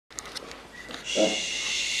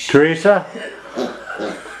Teresa?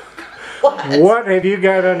 What have you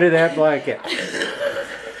got under that blanket?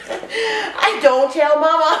 I don't tell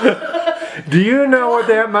Mama. Do you know what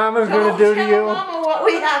that mama's going to do to you? Don't tell Mama what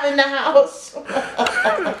we have in the house.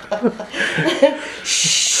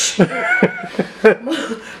 Shh.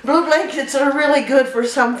 Blue blankets are really good for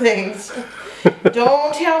some things.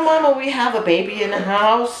 Don't tell Mama we have a baby in the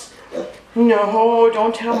house. No,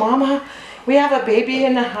 don't tell Mama we have a baby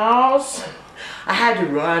in the house. I had to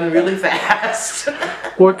run really fast.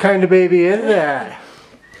 What kind of baby is that?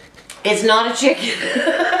 It's not a chicken.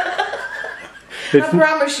 I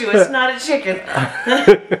promise you, it's not a chicken.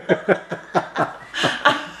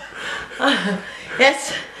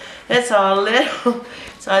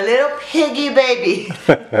 It's a little piggy baby.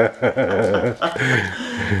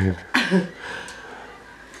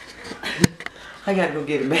 I gotta go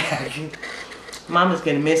get him back. Mama's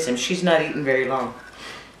gonna miss him. She's not eating very long.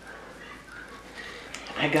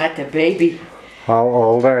 I got the baby. How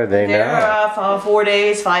old are they now? They're 4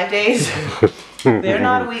 days, 5 days. They're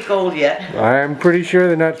not a week old yet. I'm pretty sure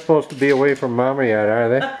they're not supposed to be away from Mama yet, are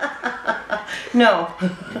they? No.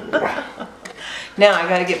 Now I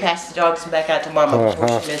gotta get past the dogs and back out to Mama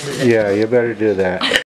before she misses it. Yeah, you better do that.